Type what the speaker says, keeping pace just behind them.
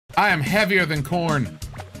I am heavier than corn.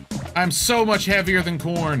 I'm so much heavier than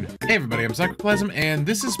corn. Hey everybody, I'm Psychroclasm, and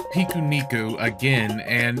this is Pikuniku again,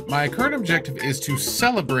 and my current objective is to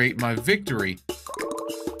celebrate my victory.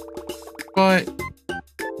 But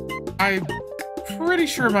I'm pretty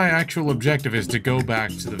sure my actual objective is to go back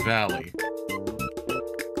to the valley.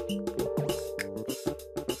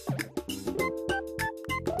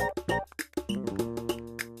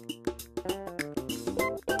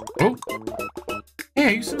 Oh! Hey, I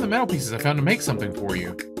used some of the metal pieces I found to make something for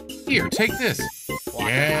you. Here, take this.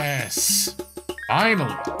 Yes!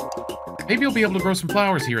 Finally! Maybe you'll be able to grow some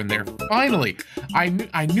flowers here and there. Finally! I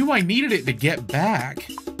knew I needed it to get back.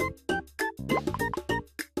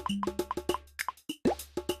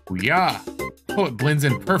 Yeah. Oh, it blends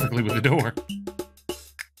in perfectly with the door.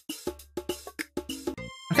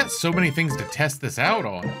 I've got so many things to test this out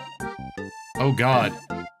on. Oh god.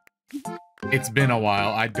 It's been a while.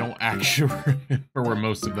 I don't actually remember where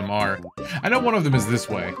most of them are. I know one of them is this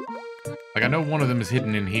way. Like, I know one of them is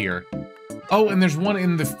hidden in here. Oh, and there's one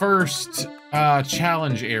in the first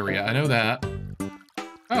challenge area. I know that.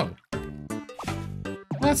 Oh. Well,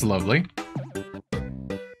 that's lovely.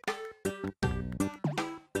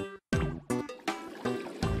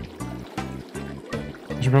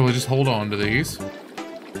 I should probably just hold on to these.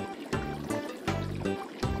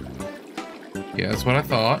 Yeah, that's what I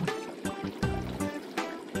thought.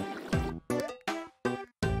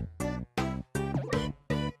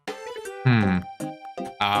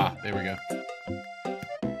 Ah, there we go.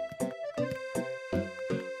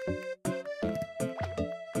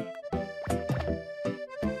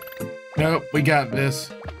 Nope, we got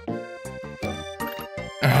this.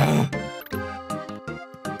 Ugh.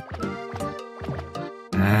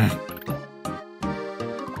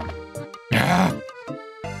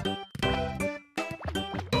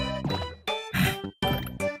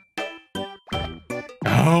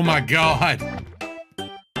 Oh my god!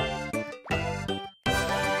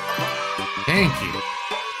 Thank you.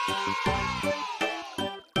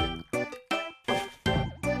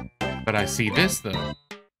 But I see this though.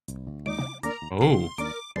 Oh.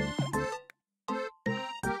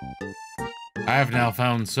 I have now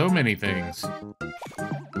found so many things.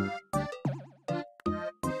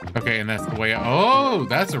 Okay, and that's the way oh,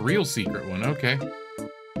 that's a real secret one. Okay.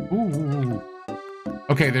 Ooh.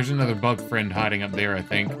 Okay, there's another bug friend hiding up there, I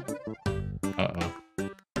think. Uh-oh.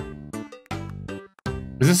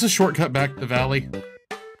 Is this a shortcut back to the valley?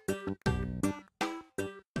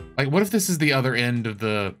 Like, what if this is the other end of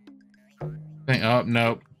the thing? Oh,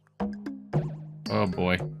 nope. Oh,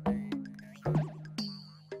 boy.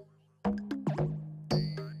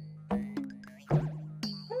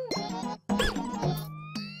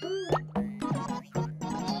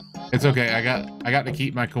 It's okay. I got to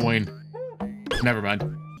keep my coin. Never mind.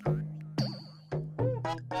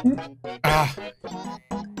 Ah.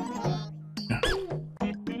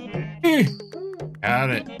 Got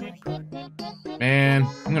it. Man,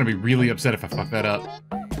 I'm gonna be really upset if I fuck that up.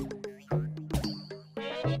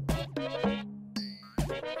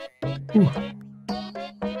 Ooh.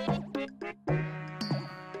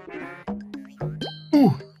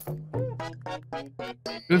 Ooh.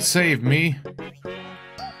 Good save, me.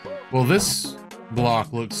 Well, this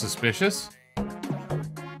block looks suspicious.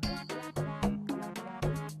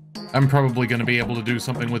 I'm probably going to be able to do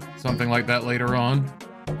something with something like that later on.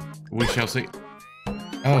 We shall see.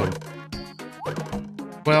 Oh.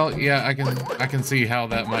 Well, yeah, I can see how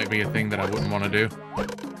that might be a thing that I wouldn't want to do.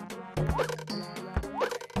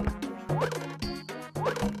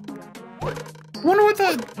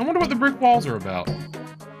 I wonder what the brick walls are about.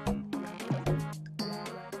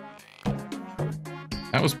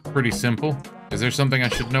 That was pretty simple. Is there something I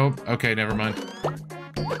should know? Okay, never mind.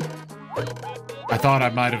 I thought I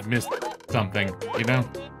might have missed something, you know?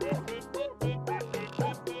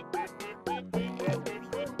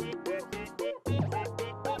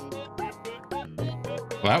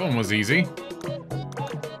 Well, that one was easy.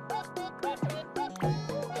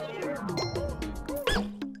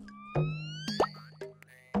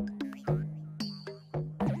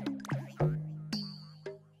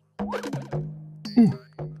 Ooh,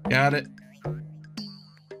 got it.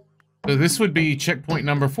 So this would be checkpoint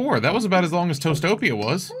number 4. That was about as long as Toastopia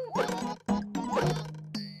was.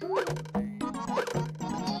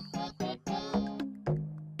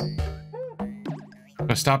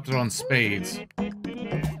 I stopped it on spades.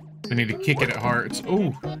 We need to kick it at hearts.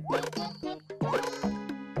 Ooh.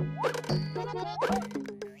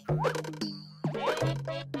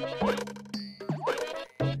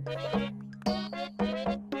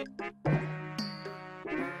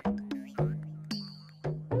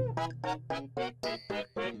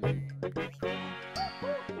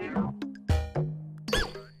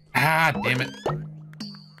 God damn it.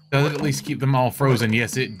 Does it at least keep them all frozen?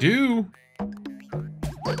 Yes, it do.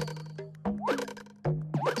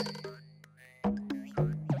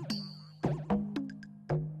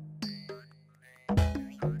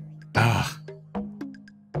 Ah.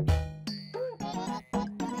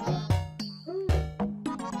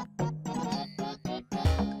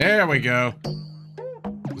 There we go.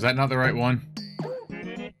 Was that not the right one?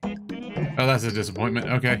 Oh, that's a disappointment.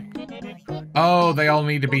 Okay. Oh, they all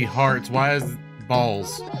need to be hearts. Why is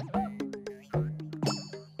balls?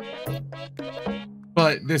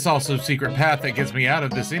 But this also secret path that gets me out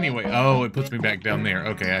of this anyway. Oh, it puts me back down there.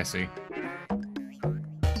 Okay, I see.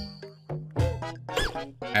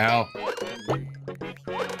 Ow.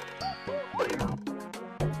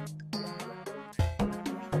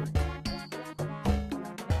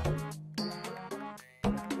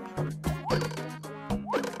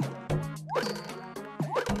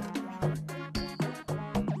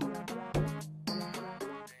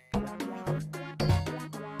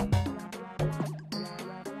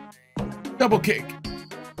 Double kick.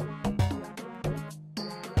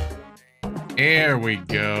 There we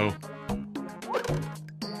go.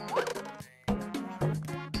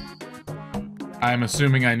 I'm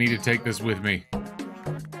assuming I need to take this with me.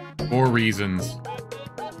 For reasons.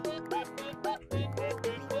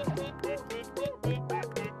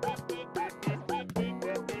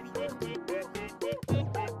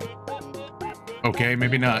 Okay,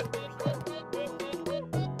 maybe not.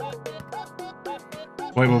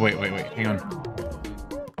 Wait. Hang on.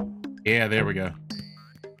 Yeah, there we go.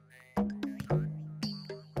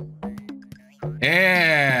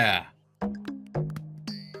 Yeah!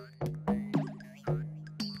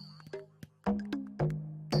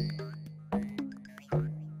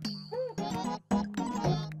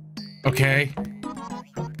 Okay.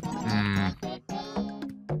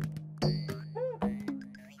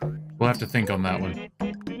 We'll have to think on that one.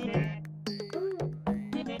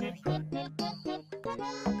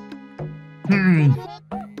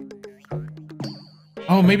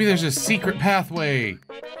 Oh, maybe there's a secret pathway.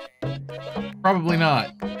 Probably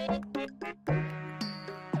not.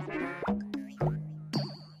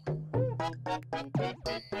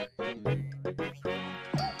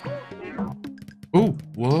 Ooh,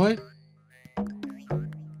 what?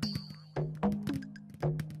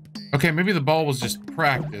 Okay, maybe the ball was just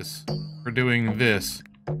practice for doing this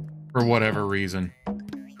for whatever reason.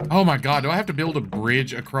 Oh my god, do I have to build a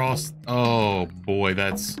bridge across? Oh boy,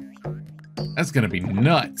 that's gonna be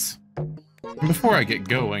nuts. And before I get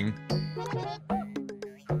going...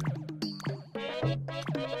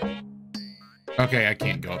 Okay, I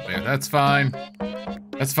can't go up there. That's fine.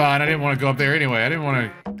 That's fine. I didn't want to go up there anyway. I didn't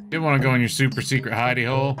want to go in your super secret hidey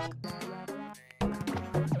hole.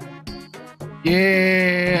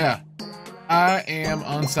 Yeah! I am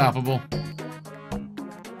unstoppable.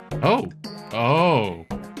 Oh. Oh.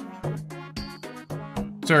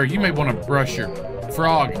 Sir, you may want to brush your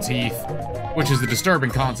frog teeth, which is a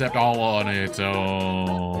disturbing concept all on its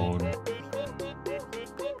own.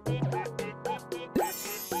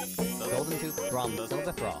 Golden tooth from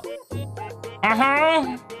Silver Frog.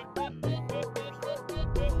 Uh-huh.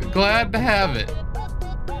 Glad to have it.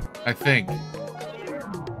 I think.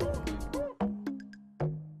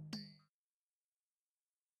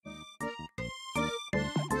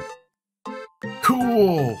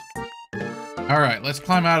 Cool. All right, let's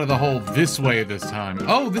climb out of the hole this way this time.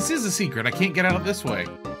 Oh, this is a secret. I can't get out of this way.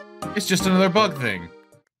 It's just another bug thing.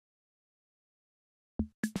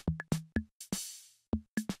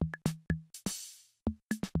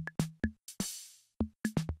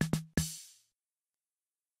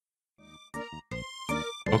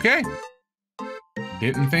 Okay.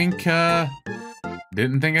 Didn't think I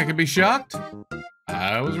could be shocked.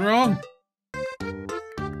 I was wrong.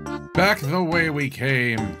 Back the way we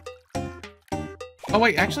came. Oh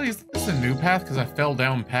wait, actually, is this a new path because I fell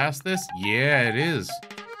down past this? Yeah, it is.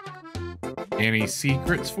 Any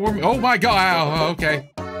secrets for me? Oh my god! Oh,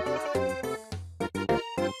 okay.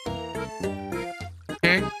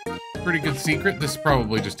 Okay, pretty good secret. This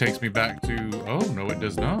probably just takes me back to... Oh, no, it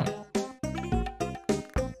does not.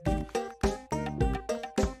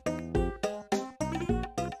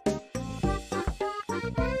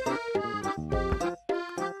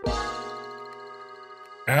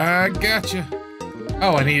 I gotcha.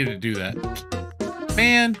 Oh, I needed to do that.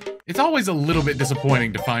 Man, it's always a little bit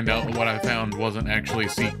disappointing to find out that what I found wasn't actually a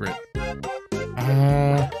secret.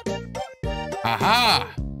 Aha!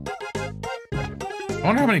 I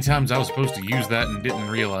wonder how many times I was supposed to use that and didn't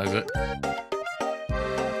realize it.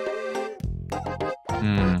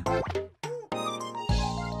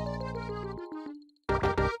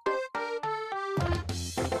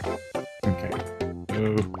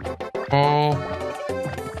 no. Oh.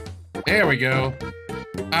 There we go.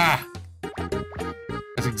 Ah.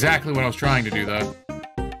 That's exactly what I was trying to do, though.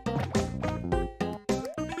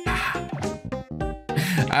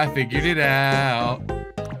 I figured it out.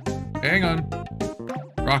 Hang on.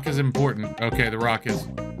 Rock is important. Okay, the rock is...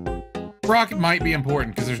 Rock might be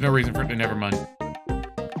important, because there's no reason for it to never mind.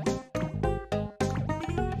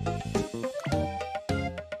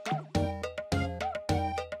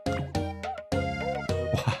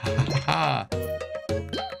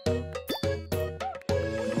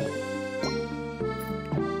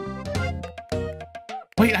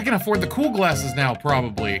 Wait, I can afford the cool glasses now,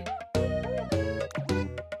 probably.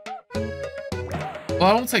 Well,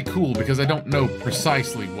 I won't say cool because I don't know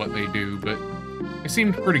precisely what they do, but they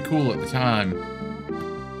seemed pretty cool at the time.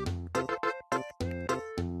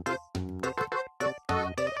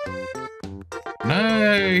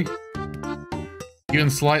 Nay. You can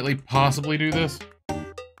slightly possibly do this.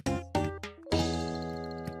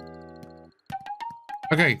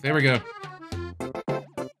 Okay, there we go.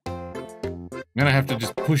 I'm gonna have to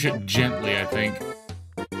just push it gently, I think.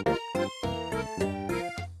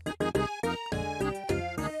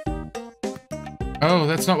 Oh,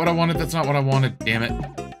 that's not what I wanted. That's not what I wanted. Damn it.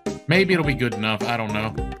 Maybe it'll be good enough. I don't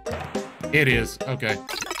know. It is. Okay.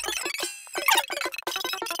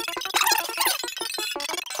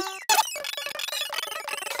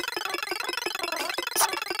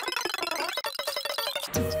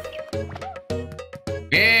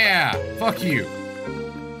 Yeah! Fuck you.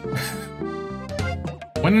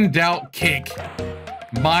 When in doubt, kick.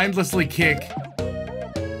 Mindlessly kick.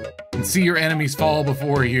 And see your enemies fall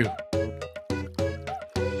before you.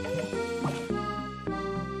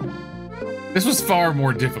 This was far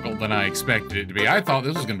more difficult than I expected it to be. I thought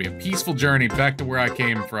this was going to be a peaceful journey back to where I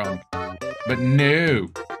came from. But no.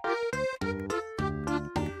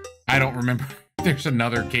 I don't remember if there's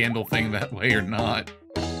another candle thing that way or not.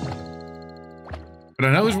 But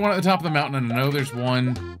I know there's one at the top of the mountain, and I know there's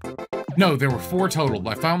one... No, there were 4 total.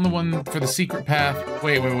 I found the one for the secret path.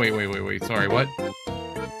 Wait. Sorry, what?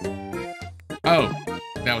 Oh,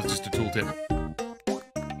 that was just a tooltip.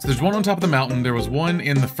 So there's one on top of the mountain. There was one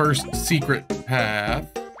in the first secret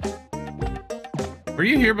path. Were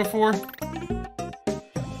you here before?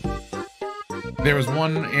 There was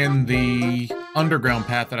one in the underground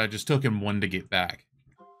path that I just took and one to get back.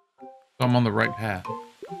 So I'm on the right path.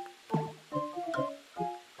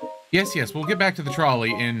 Yes, we'll get back to the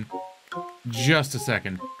trolley in just a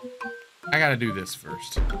second. I gotta do this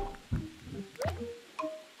first.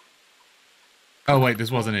 Oh wait, this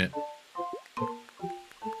wasn't it.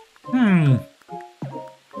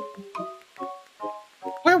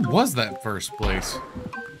 Where was that first place?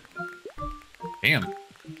 Damn.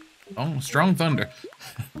 Oh, strong thunder.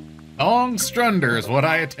 Long strunder is what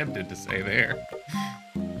I attempted to say there.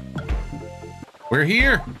 We're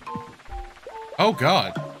here. Oh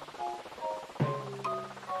god.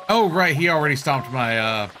 Oh right, he already stomped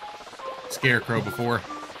my scarecrow before.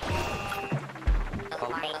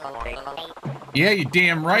 Yeah, you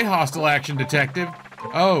damn right, hostile action detective.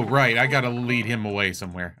 Oh, right, I gotta lead him away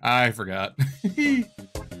somewhere. I forgot.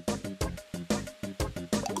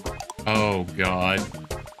 Oh, God.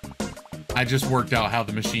 I just worked out how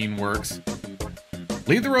the machine works.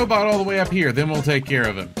 Leave the robot all the way up here, then we'll take care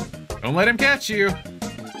of him. Don't let him catch you.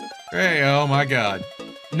 Hey, oh my God.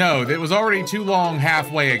 No, it was already too long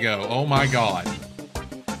halfway ago. Oh my God.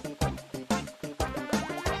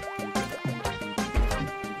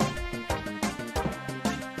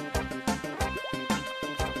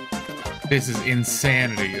 This is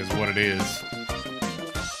insanity, is what it is.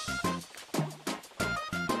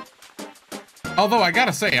 Although, I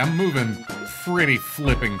gotta say, I'm moving pretty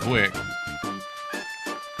flipping quick.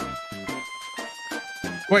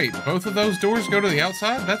 Wait, both of those doors go to the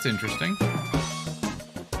outside? That's interesting.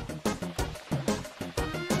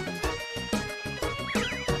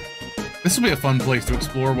 This will be a fun place to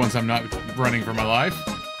explore once I'm not running for my life.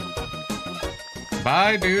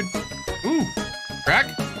 Bye, dude. Ooh, crack.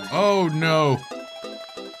 Oh, no.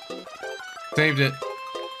 Saved it.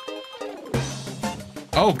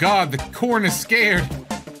 Oh, God, the corn is scared.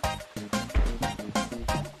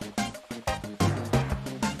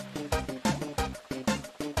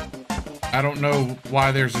 I don't know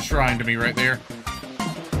why there's a shrine to me right there.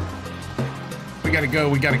 We gotta go,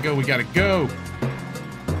 we gotta go, we gotta go.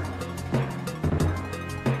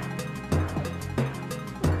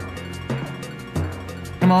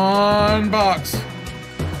 Come on, box.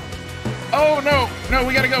 Oh, no, no,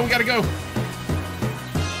 we gotta go, we gotta go.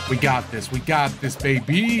 We got this,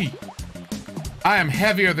 baby. I am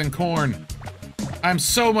heavier than corn. I'm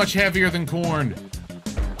so much heavier than corn.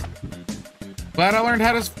 Glad I learned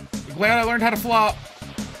how to flop.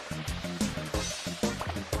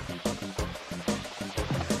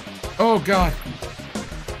 Oh God.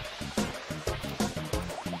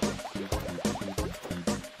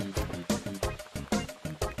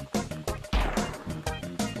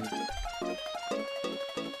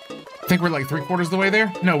 I think we're like 3/4 of the way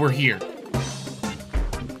there. No, we're here.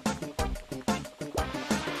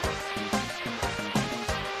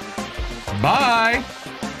 Bye.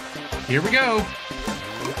 Here we go.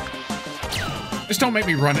 Just don't make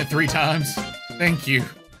me run it 3 times. Thank you.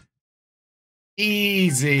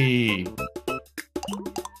 Easy.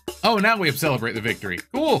 Oh, now we have celebrate the victory.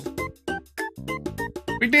 Cool.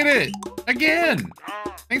 We did it again.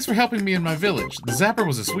 Thanks for helping me in my village. The zapper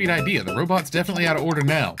was a sweet idea. The robot's definitely out of order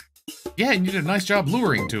now. Yeah, and you did a nice job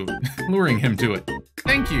luring him to it.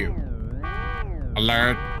 Thank you.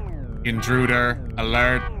 Alert. Intruder.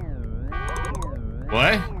 Alert.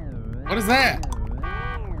 What? What is that?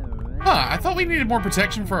 Huh, I thought we needed more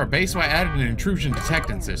protection for our base, so I added an intrusion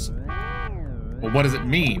detection system. Well, what does it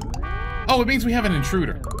mean? Oh, it means we have an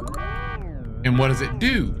intruder. And what does it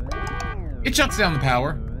do? It shuts down the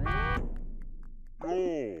power.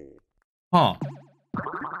 Huh.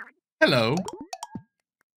 Hello.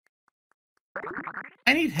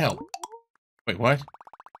 I need help. Wait, what?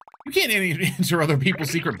 You can't enter other people's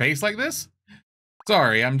secret base like this?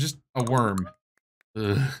 Sorry, I'm just a worm.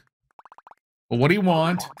 Ugh. Well, what do you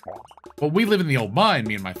want? Well, we live in the old mine,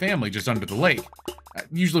 me and my family, just under the lake.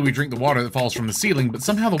 Usually we drink the water that falls from the ceiling, but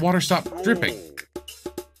somehow the water stopped dripping.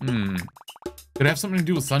 Could it have something to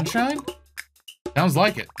do with sunshine? Sounds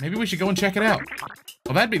like it. Maybe we should go and check it out.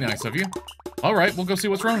 Well, that'd be nice of you. All right, we'll go see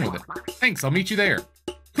what's wrong with it. Thanks, I'll meet you there.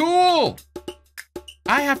 Cool!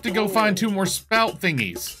 I have to go find 2 more spout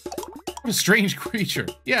thingies. What a strange creature.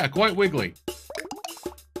 Yeah, quite wiggly.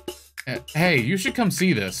 Hey, you should come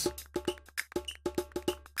see this.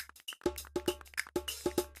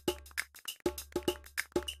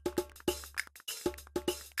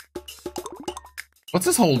 What's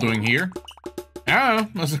this hole doing here? I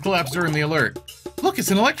don't know, must have collapsed during the alert. Look, it's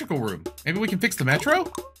an electrical room. Maybe we can fix the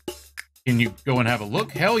metro? Can you go and have a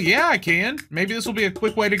look? Hell yeah, I can. Maybe this will be a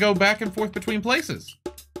quick way to go back and forth between places.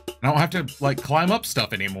 I don't have to, like, climb up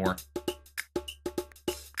stuff anymore.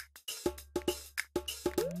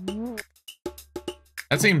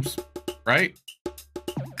 That seems right.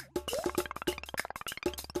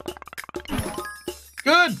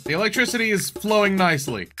 Good! The electricity is flowing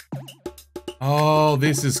nicely. Oh,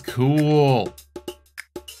 this is cool.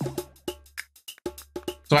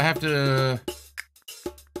 So I have to...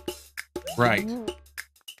 Right.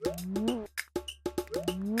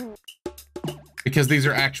 Because these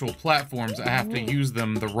are actual platforms, I have to use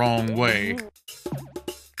them the wrong way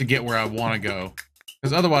to get where I want to go.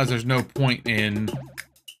 Because otherwise there's no point in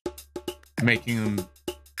making them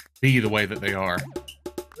be the way that they are.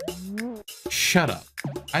 Shut up.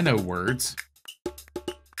 I know words.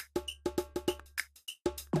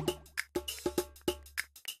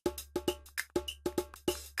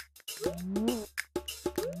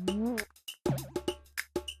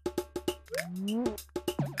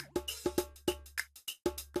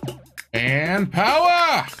 And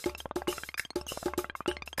power!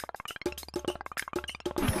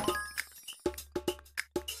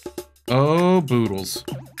 Oh, boodles.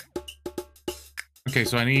 Okay,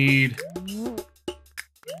 so I need...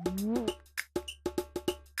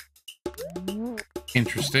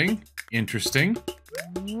 Interesting. Interesting.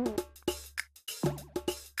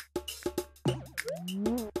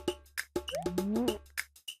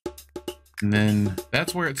 And then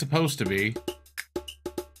that's where it's supposed to be.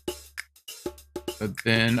 But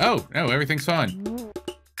then, oh, no, everything's fine.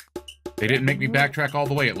 They didn't make me backtrack all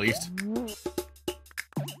the way, at least.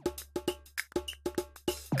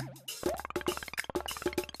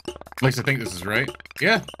 At least I think this is right.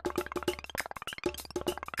 Yeah.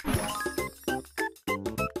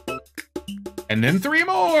 And then 3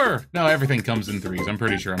 more! No, everything comes in 3s. I'm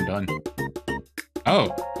pretty sure I'm done.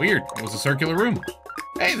 Oh, weird. It was a circular room.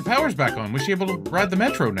 Hey, the power's back on. We should be able to ride the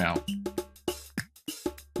metro now.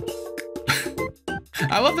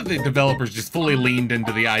 I love that the developers just fully leaned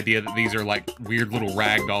into the idea that these are like weird little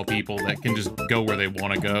ragdoll people that can just go where they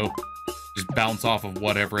want to go. Just bounce off of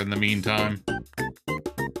whatever in the meantime.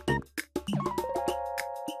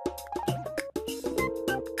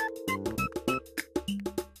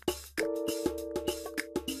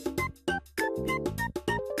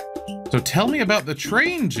 So tell me about the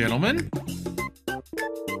train, gentlemen.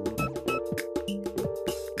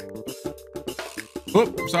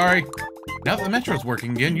 Oop, sorry. Now that the metro's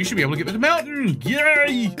working again, you should be able to get to the mountain!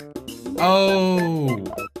 Yay! Oh.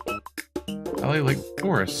 Valley Lake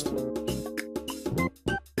Forest.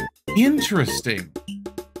 Interesting.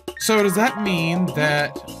 So does that mean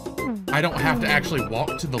that I don't have to actually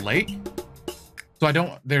walk to the lake?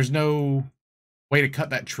 So there's no way to cut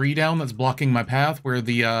that tree down that's blocking my path where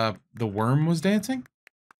the worm was dancing?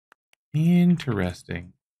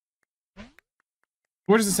 Interesting.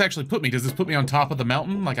 Where does this actually put me? Does this put me on top of the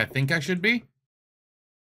mountain like I think I should be?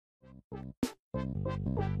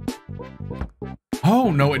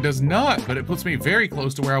 Oh, no, it does not, but it puts me very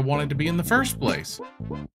close to where I wanted to be in the first place.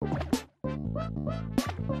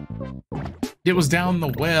 It was down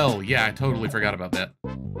the well. Yeah, I totally forgot about that.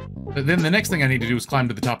 But then the next thing I need to do is climb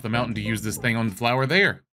to the top of the mountain to use this thing on the flower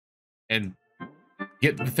there. And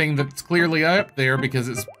get the thing that's clearly up there because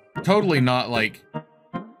it's totally not like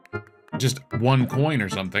just one coin or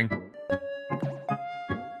something.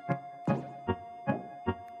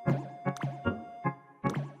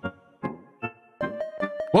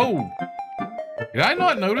 Whoa! Did I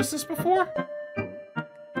not notice this before?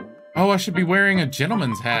 Oh, I should be wearing a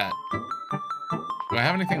gentleman's hat. Do I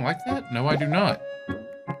have anything like that? No, I do not.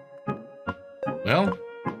 Well,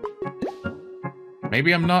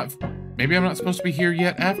 maybe I'm not supposed to be here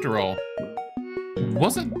yet after all.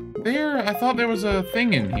 Wasn't there? I thought there was a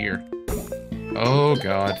thing in here. Oh,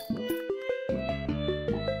 God.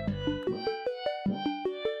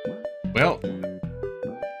 Well,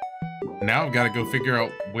 now I've got to go figure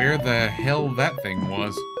out where the hell that thing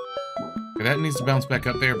was. Okay, that needs to bounce back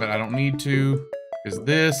up there, but I don't need to. Because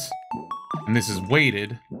this, and this is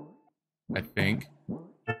weighted, I think.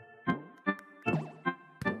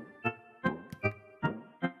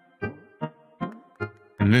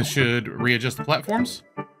 And this should readjust the platforms?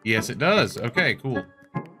 Yes, it does. Okay, cool.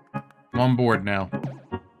 I'm on board now.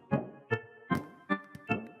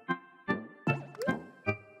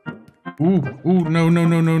 Ooh, ooh, no, no,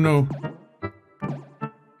 no, no, no.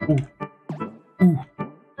 Ooh, ooh.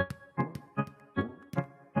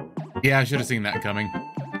 Yeah, I should have seen that coming.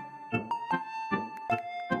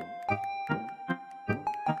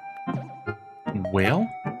 Well,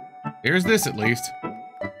 there's this at least.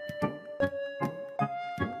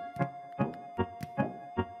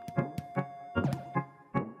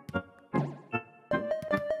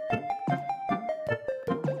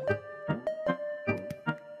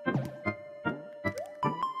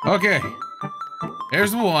 Okay,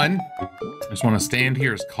 there's one. Just want to stand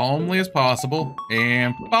here as calmly as possible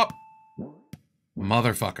and pop.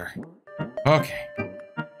 Motherfucker. Okay.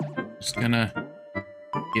 Just gonna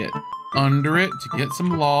get under it to get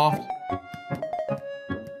some loft.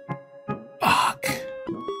 Fuck.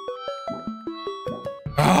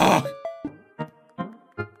 Oh.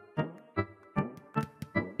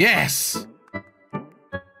 Yes.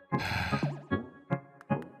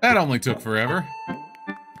 That only took forever.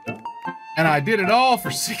 And I did it all for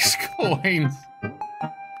 6 coins.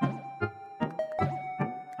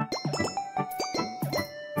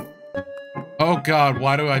 Oh God,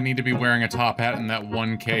 why do I need to be wearing a top hat in that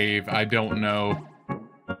one cave? I don't know.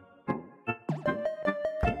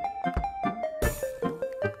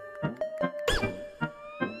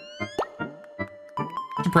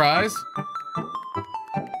 Surprise.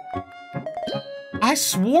 I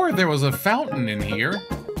swore there was a fountain in here.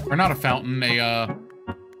 Or not a fountain,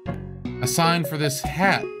 a sign for this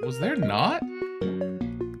hat. Was there not?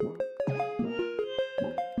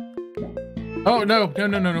 Oh, no, no,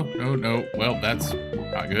 no, no, no, no, no. Well, that's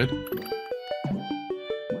not good.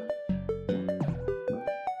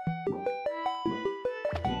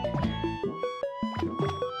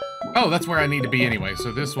 Oh, that's where I need to be anyway,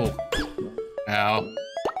 so this will... Ow.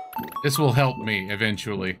 This will help me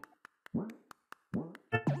eventually.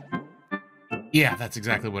 Yeah, that's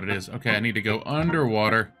exactly what it is. Okay, I need to go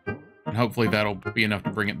underwater, and hopefully that'll be enough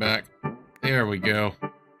to bring it back. There we go.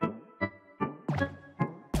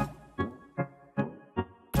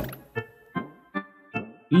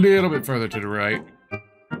 Little bit further to the right.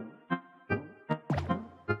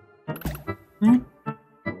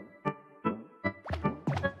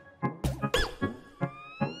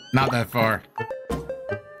 Not that far.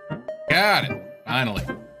 Got it. Finally.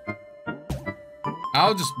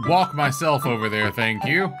 I'll just walk myself over there, thank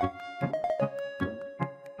you.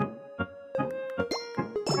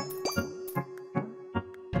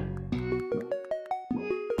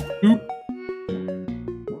 Oop.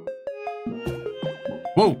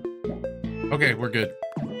 Whoa. Okay, we're good.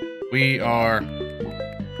 We are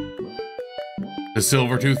the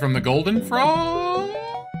silver tooth from the golden frog.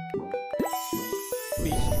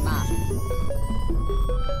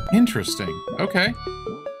 Interesting. Okay.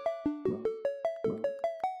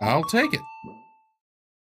 I'll take it.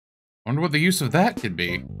 Wonder what the use of that could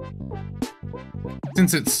be.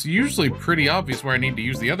 Since it's usually pretty obvious where I need to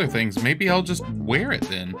use the other things, maybe I'll just wear it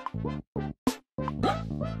then.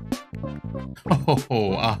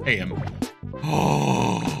 Oh, I am.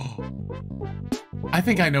 Oh. I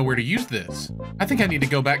think I know where to use this. I think I need to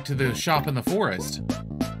go back to the shop in the forest.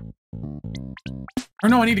 Or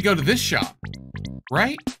no, I need to go to this shop.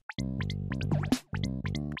 Right?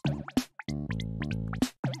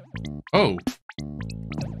 Oh.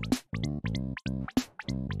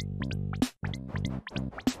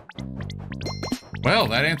 Well,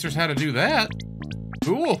 that answers how to do that.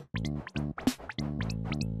 Cool.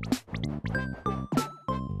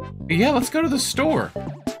 Yeah, let's go to the store.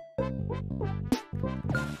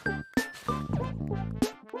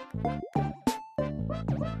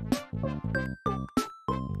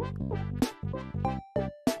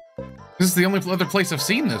 This is the only other place I've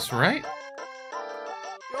seen this, right?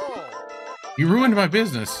 You ruined my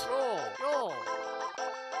business.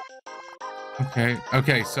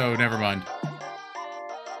 Okay, so never mind.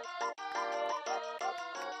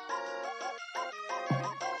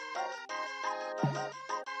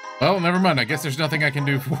 Well, never mind. I guess there's nothing I can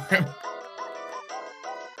do for him.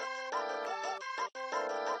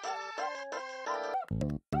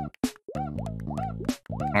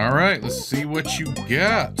 All right, let's see what you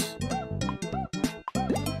got.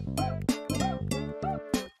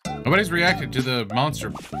 Nobody's reacted to the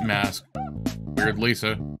monster mask. Weird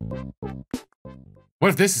Lisa. What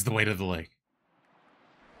if this is the way to the lake?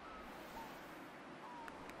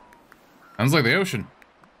 Sounds like the ocean.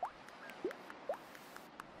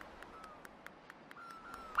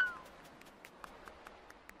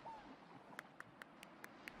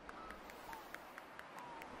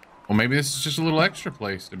 Well, maybe this is just a little extra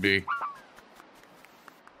place to be.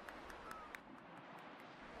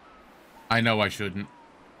 I know I shouldn't.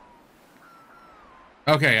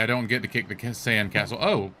 Okay, I don't get to kick the sand castle.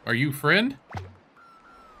 Oh, are you friend?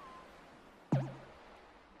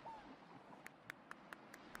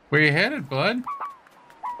 Where you headed, bud?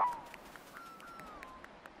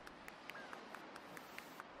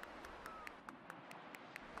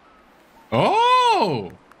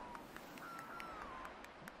 Oh!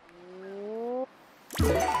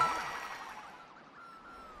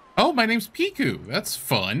 Oh, my name's Piku. That's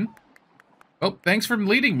fun. Oh, thanks for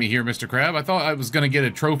leading me here, Mr. Crab. I thought I was going to get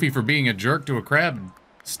a trophy for being a jerk to a crab and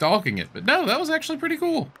stalking it. But no, that was actually pretty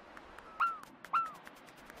cool.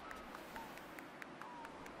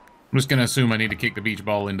 I'm just going to assume I need to kick the beach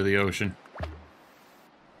ball into the ocean.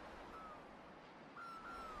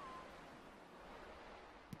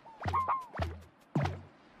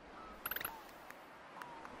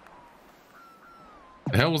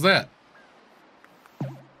 The hell was that?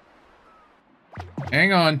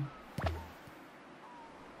 Hang on.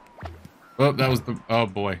 Oh, that was the... Oh,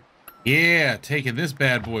 boy. Yeah, taking this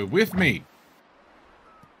bad boy with me.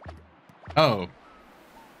 Oh.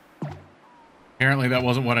 Apparently that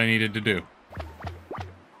wasn't what I needed to do.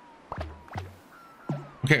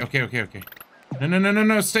 Okay.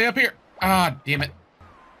 No. Stay up here. Ah, damn it.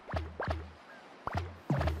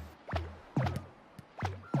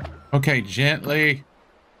 Okay, gently.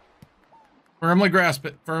 Firmly grasp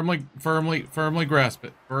it. Firmly grasp it. Firmly grasp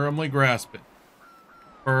it. Firmly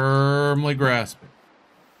grasp it.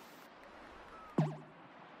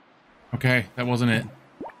 Okay, that wasn't it.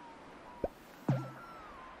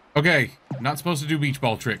 Okay, not supposed to do beach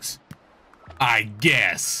ball tricks. I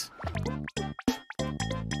guess.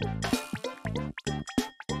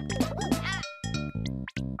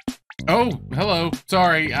 Oh, hello.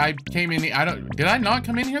 Sorry, I came in. Did I not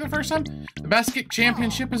come in here the first time? The basket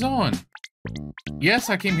championship is on.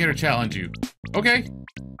 Yes, I came here to challenge you. Okay.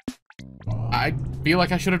 I feel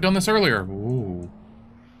like I should have done this earlier. Ooh.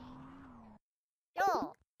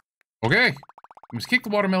 Okay. You must kick the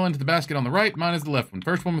watermelon into the basket on the right. Mine is the left one.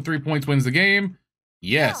 First one with 3 points wins the game.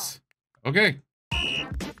 Yes. Okay.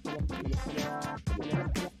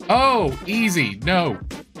 Oh, easy. No.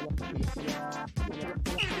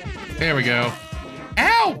 There we go.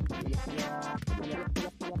 Ow!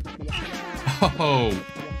 Oh.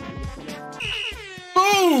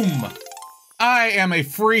 Boom! I am a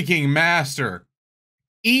freaking master.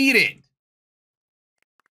 Eat it.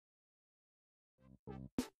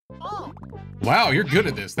 Wow, you're good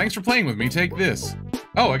at this. Thanks for playing with me. Take this.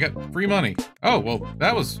 Oh, I got free money. Oh, well,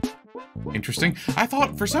 that was interesting.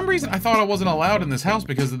 For some reason, I thought I wasn't allowed in this house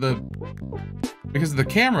because of the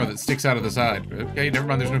camera that sticks out of the side. Okay, never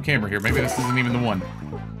mind. There's no camera here. Maybe this isn't even the one.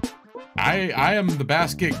 I am the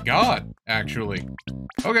basket god, actually.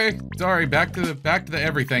 Okay, sorry. Back to the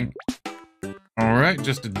everything. All right,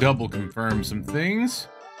 just to double confirm some things.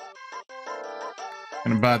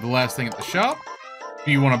 Gonna buy the last thing at the shop.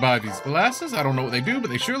 Do you want to buy these glasses? I don't know what they do, but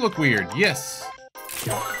they sure look weird. Yes.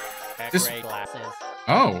 X-ray glasses.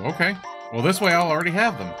 Oh, okay. Well, this way I'll already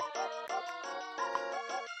have them.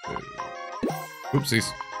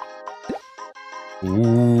 Oopsies.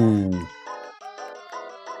 Ooh.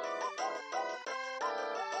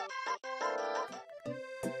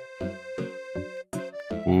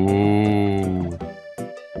 Ooh.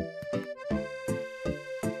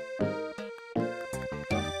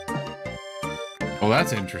 Well,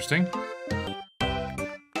 that's interesting.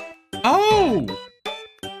 Oh!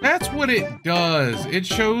 That's what it does. It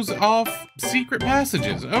shows off secret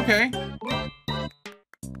passages. Okay.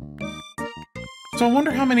 So I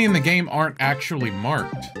wonder how many in the game aren't actually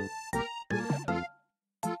marked.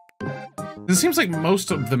 It seems like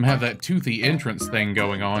most of them have that toothy entrance thing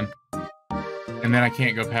going on. And then I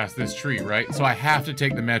can't go past this tree, right? So I have to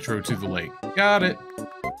take the metro to the lake. Got it.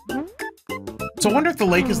 So I wonder if the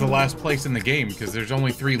lake is the last place in the game, because there's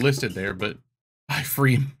only 3 listed there, but buy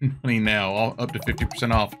free money now, all up to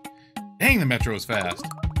 50% off. Dang, the metro is fast.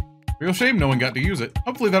 Real shame no one got to use it.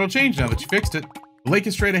 Hopefully that'll change now that you fixed it. The lake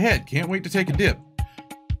is straight ahead. Can't wait to take a dip.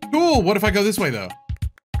 Cool, what if I go this way, though?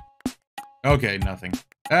 Okay, nothing.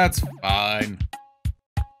 That's fine.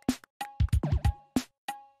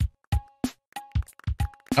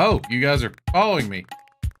 Oh, you guys are following me.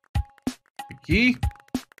 The key.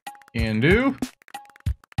 Can do.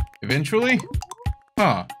 Eventually.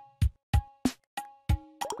 Huh.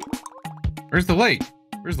 Where's the lake?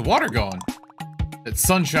 Where's the water gone? That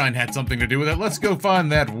sunshine had something to do with it. Let's go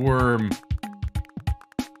find that worm.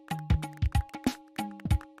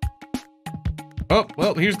 Oh,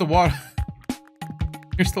 well, here's the water.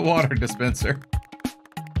 Here's the water dispenser.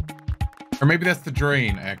 Or maybe that's the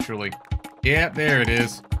drain, actually. Yeah, there it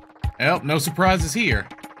is. Well, no surprises here.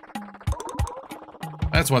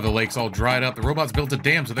 That's why the lake's all dried up. The robots built a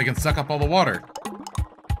dam so they can suck up all the water.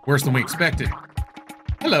 Worse than we expected.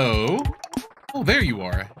 Hello? Oh, there you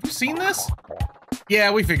are. Have you seen this?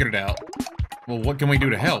 Yeah, we figured it out. Well, what can we do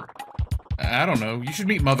to help? I don't know. You should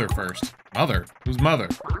meet Mother first. Mother? Who's Mother?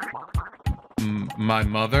 My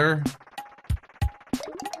mother?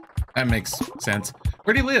 That makes sense.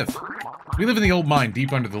 Where do you live? We live in the old mine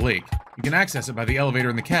deep under the lake. You can access it by the elevator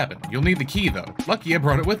in the cabin. You'll need the key, though. Lucky I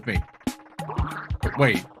brought it with me.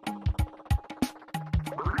 Wait.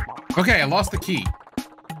 Okay, I lost the key.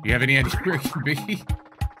 Do you have any idea where it can be?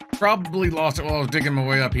 Probably lost it while I was digging my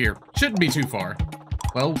way up here. Shouldn't be too far.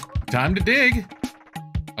 Well, time to dig.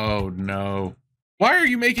 Oh, no. Why are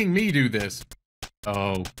you making me do this?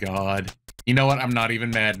 Oh, God. You know what? I'm not even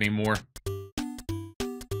mad anymore.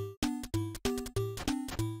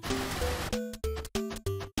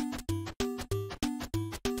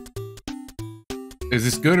 Is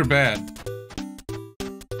this good or bad?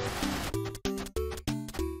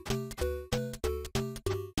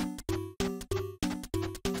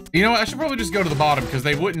 You know what? I should probably just go to the bottom because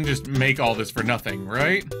they wouldn't just make all this for nothing,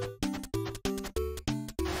 right?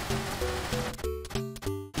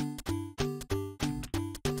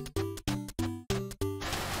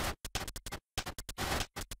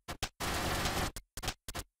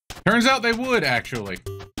 Turns out they would, actually.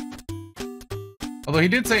 Although he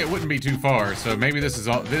did say it wouldn't be too far, so maybe this is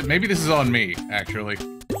on me, actually.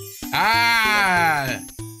 Ah!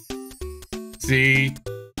 See?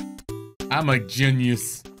 I'm a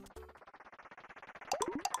genius.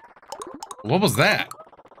 What was that?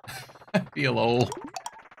 I feel old.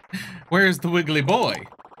 Where's the wiggly boy?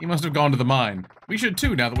 He must have gone to the mine. We should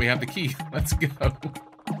too, now that we have the key. Let's go.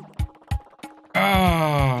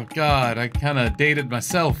 Oh, God, I kind of dated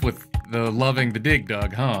myself with the loving the dig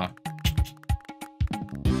dug, huh?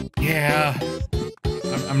 Yeah,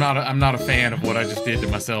 I'm not a fan of what I just did to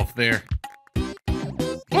myself there.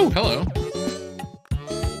 Oh, hello.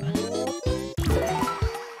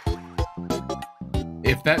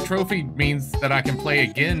 If that trophy means that I can play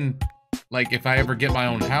again, like if I ever get my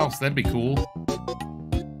own house, that'd be cool.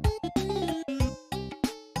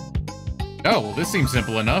 Oh, well, this seems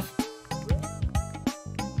simple enough.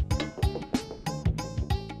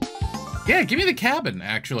 Yeah, give me the cabin,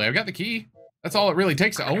 actually. I've got the key. That's all it really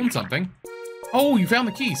takes to own something. Oh, you found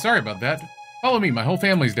the key. Sorry about that. Follow me. My whole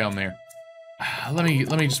family's down there. Let me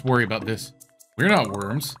just worry about this. We're not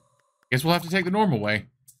worms. Guess we'll have to take the normal way.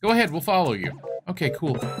 Go ahead. We'll follow you. Okay,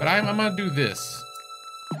 cool. But I'm gonna do this.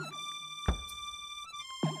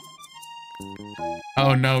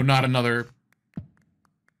 Oh, no, not another...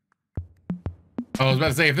 Oh, I was about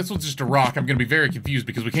to say, if this was just a rock, I'm gonna be very confused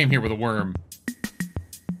because we came here with a worm.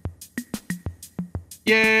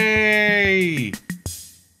 Yay!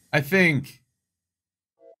 I think.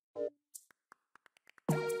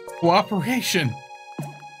 Cooperation.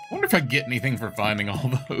 I wonder if I get anything for finding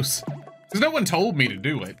all those. Because no one told me to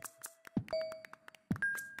do it.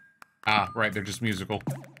 Ah, right, they're just musical.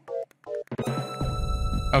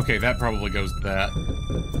 Okay, that probably goes to that.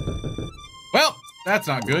 Well, that's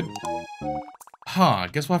not good. Huh, I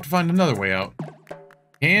guess we'll have to find another way out.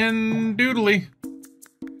 And doodly.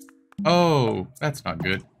 Oh, that's not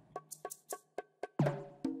good.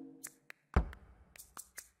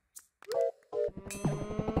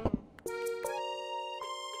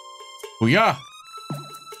 Booyah!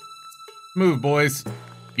 Move, boys.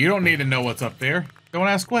 You don't need to know what's up there. Don't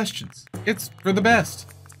ask questions. It's for the best.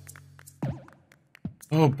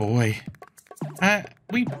 Oh boy.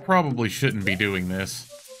 We probably shouldn't be doing this.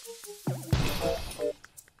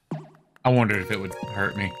 I wondered if it would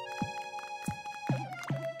hurt me.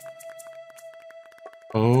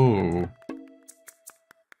 Oh.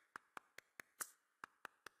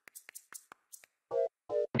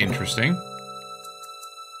 Interesting.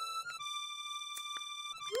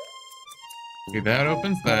 Okay, that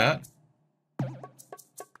opens that.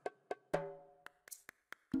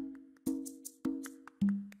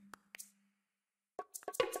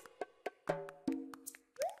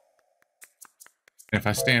 If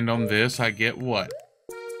I stand on this, I get what?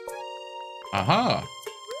 Aha!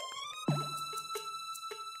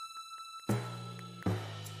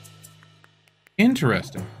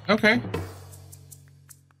 Interesting. Okay.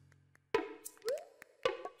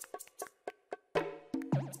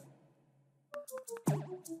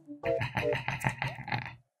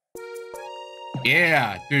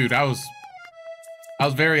 Yeah, dude, I was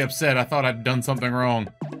very upset. I thought I'd done something wrong.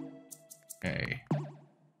 Okay.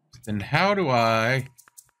 Then how do I...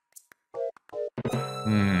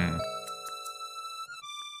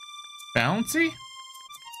 Bouncy?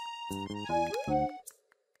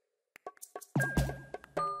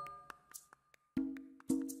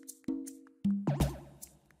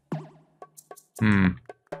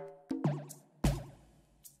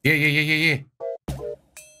 Yeah.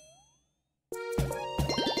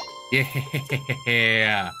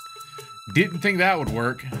 Yeah. Didn't think that would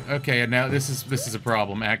work. Okay, and now this is a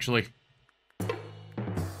problem, actually.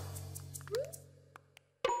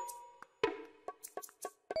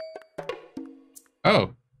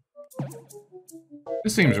 Oh.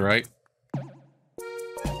 This seems right.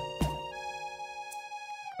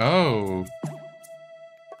 Oh.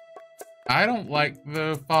 I don't like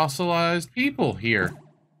the fossilized people here.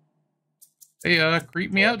 They,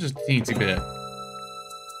 creep me out just a teensy bit.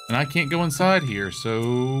 And I can't go inside here,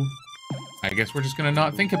 so... I guess we're just gonna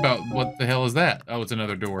not think about what the hell is that. Oh, it's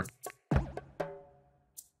another door.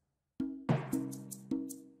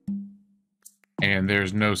 And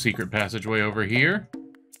there's no secret passageway over here.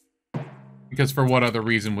 Because for what other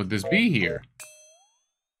reason would this be here?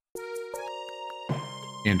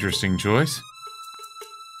 Interesting choice.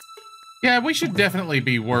 Yeah, we should definitely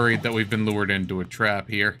be worried that we've been lured into a trap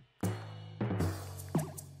here.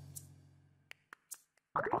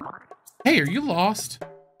 Hey, are you lost?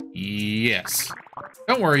 Yes.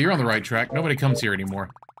 Don't worry, you're on the right track. Nobody comes here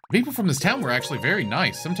anymore. People from this town were actually very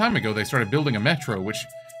nice. Some time ago, they started building a metro, which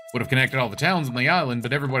would have connected all the towns on the island,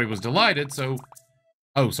 but everybody was delighted, so...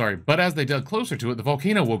 Oh, sorry. But as they dug closer to it, the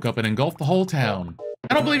volcano woke up and engulfed the whole town.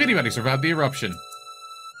 I don't believe anybody survived the eruption.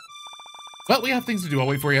 Well, we have things to do. I'll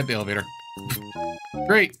wait for you at the elevator.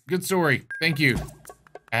 Great. Good story. Thank you.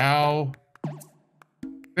 Ow.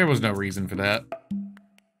 There was no reason for that.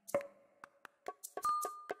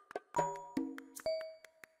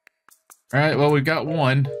 Alright, well, we've got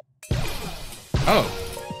one. Oh.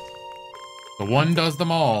 The one does them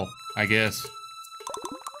all, I guess.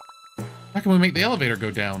 How can we make the elevator go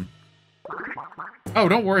down? Oh,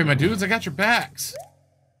 don't worry, my dudes. I got your backs.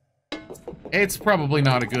 It's probably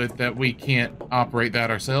not a good that we can't operate that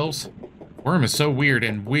ourselves. Worm is so weird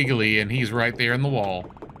and wiggly, and he's right there in the wall.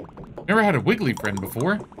 Never had a wiggly friend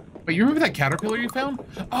before. But you remember that caterpillar you found?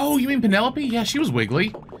 Oh, you mean Penelope? Yeah, she was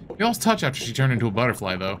wiggly. We lost touch after she turned into a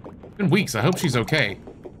butterfly, though. It's been weeks. I hope she's okay.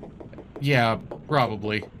 Yeah,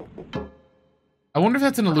 probably. I wonder if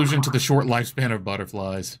that's an allusion to the short lifespan of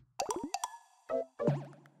butterflies.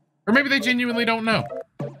 Or maybe they genuinely don't know.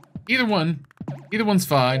 Either one. Either one's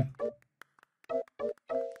fine.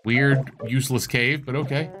 Weird, useless cave, but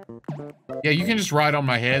okay. Yeah, you can just ride on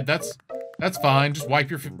my head. That's fine. Just wipe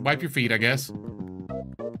your feet, I guess.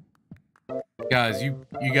 Guys, you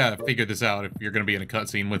gotta figure this out if you're gonna be in a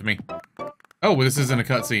cutscene with me. Oh, well, this isn't a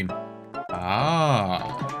cutscene.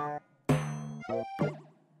 Ah.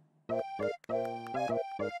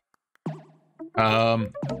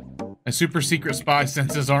 My super secret spy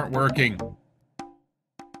senses aren't working.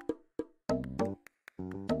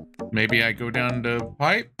 Maybe I go down to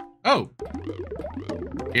pipe? Oh.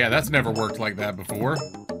 Yeah, that's never worked like that before.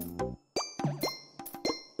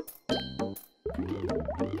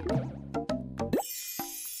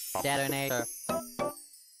 Detonator.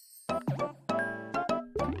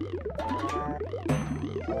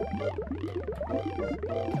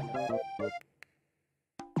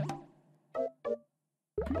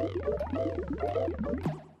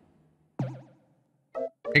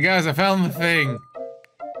 Hey guys, I found the thing.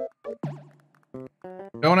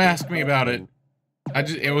 Don't ask me about it.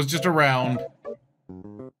 It was just around.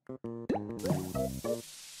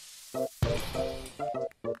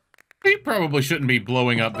 We probably shouldn't be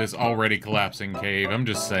blowing up this already collapsing cave, I'm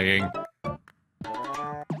just saying.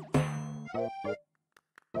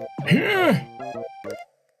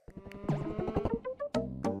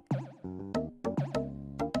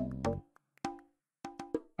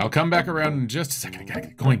 I'll come back around in just a second. I gotta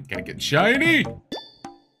get going. Gotta get shiny.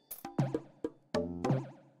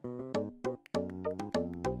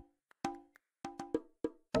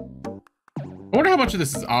 I wonder how much of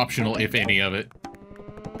this is optional, if any of it.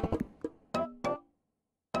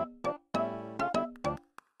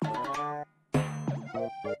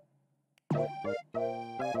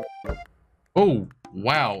 Oh,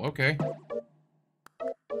 wow, okay. I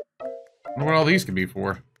wonder what all these can be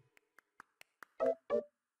for.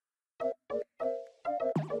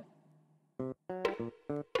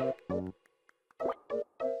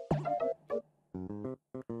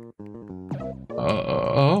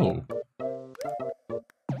 Oh.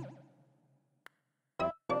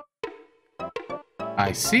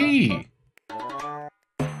 I see.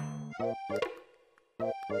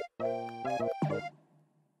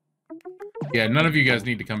 Yeah, none of you guys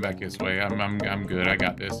need to come back this way. I'm good. I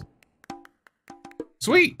got this.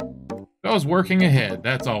 Sweet. I was working ahead.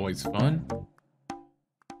 That's always fun.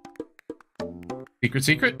 Secret,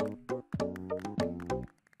 secret?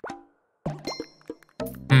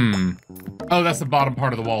 Oh, that's the bottom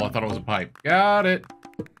part of the wall. I thought it was a pipe. Got it.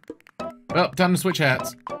 Well, time to switch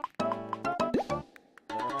hats.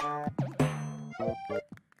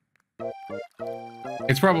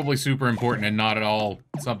 It's probably super important and not at all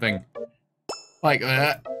something like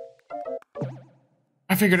that.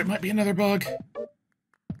 I figured it might be another bug.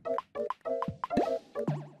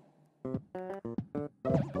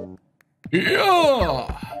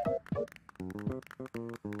 Yeah!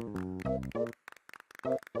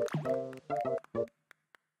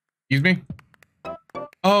 Excuse me?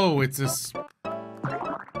 Oh, it's this...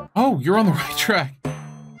 Oh, you're on the right track.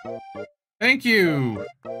 Thank you!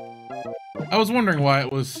 I was wondering why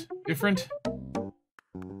it was different.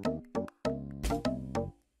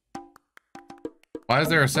 Why is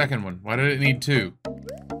there a second one? Why did it need two?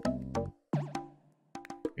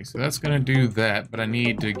 Okay, so that's gonna do that, but I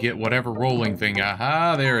need to get whatever rolling thing.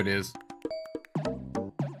 Aha, there it is.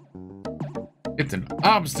 It's an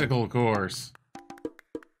obstacle course.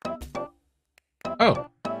 Oh.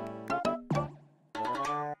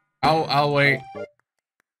 I'll wait.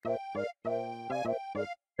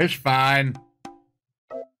 It's fine.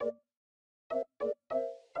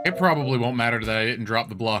 It probably won't matter that I didn't drop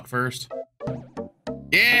the block first.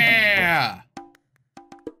 Yeah!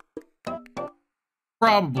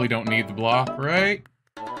 Probably don't need the block, right?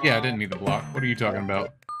 Yeah, I didn't need the block. What are you talking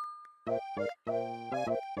about?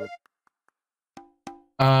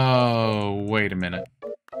 Oh, wait a minute.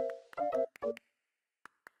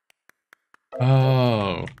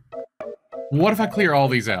 Oh. What if I clear all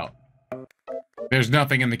these out? There's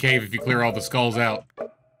nothing in the cave if you clear all the skulls out.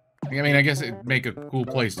 I mean, I guess it'd make a cool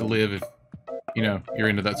place to live if, you know, you're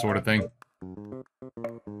into that sort of thing.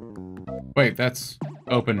 Wait, that's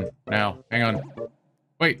open now. Hang on.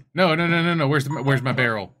 Wait, no. Where's my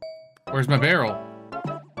barrel? Where's my barrel?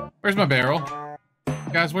 Where's my barrel?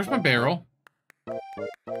 Guys, where's my barrel?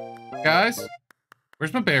 Guys?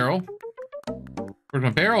 Where's my barrel? Where's my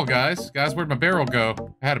barrel, guys? Guys, where'd my barrel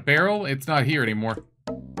go? I had a barrel, it's not here anymore.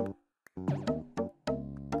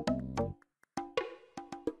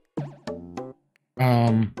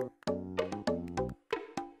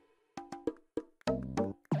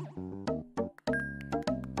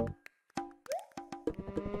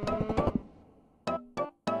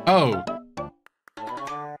 Oh.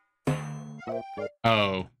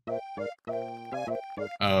 Oh.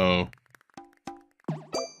 Oh.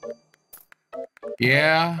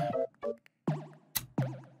 Yeah.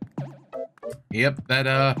 Yep,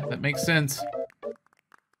 that makes sense.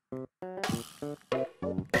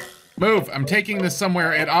 Move! I'm taking this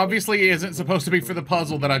somewhere. It obviously isn't supposed to be for the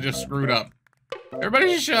puzzle that I just screwed up.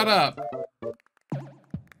 Everybody just shut up.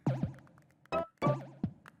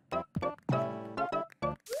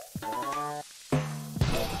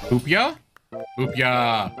 Boop ya? Boop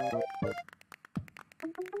ya.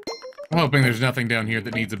 I'm hoping there's nothing down here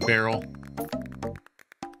that needs a barrel.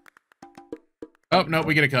 Oh, no,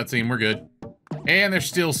 we get a cutscene. We're good. And they're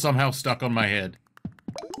still somehow stuck on my head.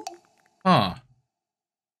 Huh.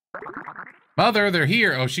 Mother, they're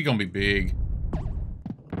here. Oh, she gonna be big.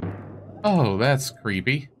 Oh, that's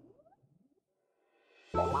creepy.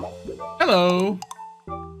 Hello.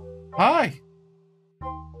 Hi.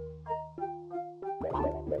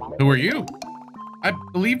 Who are you? I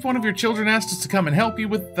believe one of your children asked us to come and help you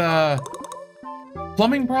with the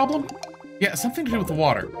plumbing problem? Yeah, something to do with the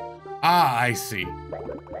water. Ah, I see.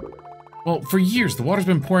 Well, for years, the water's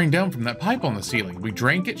been pouring down from that pipe on the ceiling. We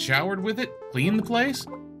drank it, showered with it, cleaned the place.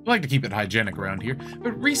 We like to keep it hygienic around here,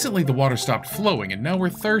 but recently the water stopped flowing and now we're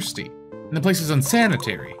thirsty. And the place is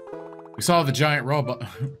unsanitary. We saw the giant robot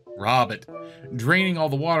draining all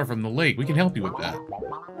the water from the lake. We can help you with that.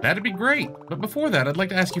 That'd be great, but before that, I'd like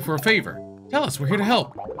to ask you for a favor. Tell us, we're here to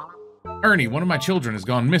help. Ernie, one of my children, has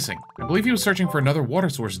gone missing. I believe he was searching for another water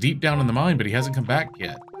source deep down in the mine, but he hasn't come back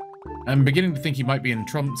yet. I'm beginning to think he might be in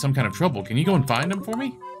some kind of trouble. Can you go and find him for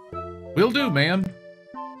me? Will do, ma'am.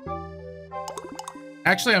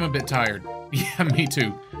 Actually, I'm a bit tired. Yeah, me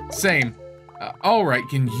too. Same. All right,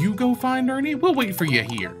 can you go find Ernie? We'll wait for you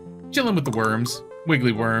here. Chilling with the worms.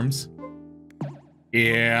 Wiggly worms.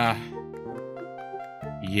 Yeah.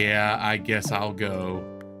 Yeah, I guess I'll go.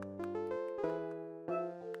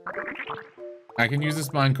 I can use this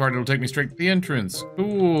minecart. It'll take me straight to the entrance.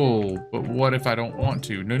 Cool. But what if I don't want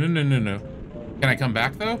to? No, no, no, no, no. Can I come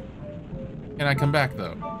back, though? Can I come back,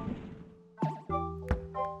 though?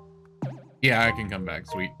 Yeah, I can come back.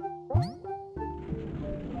 Sweet.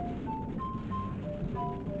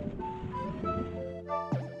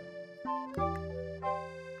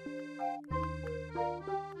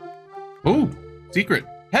 Ooh, secret.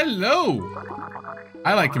 Hello!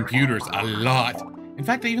 I like computers a lot. In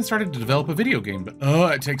fact, I even started to develop a video game, but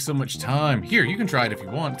it takes so much time. Here, you can try it if you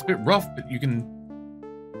want. It's a bit rough, but you can...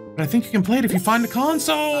 But I think you can play it if you find a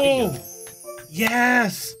console!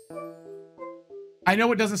 Yes! I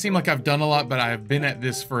know it doesn't seem like I've done a lot, but I have been at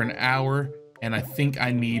this for an hour, and I think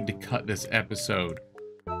I need to cut this episode.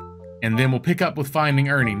 And then we'll pick up with finding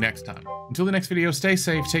Ernie next time. Until the next video, stay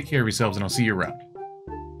safe, take care of yourselves, and I'll see you around.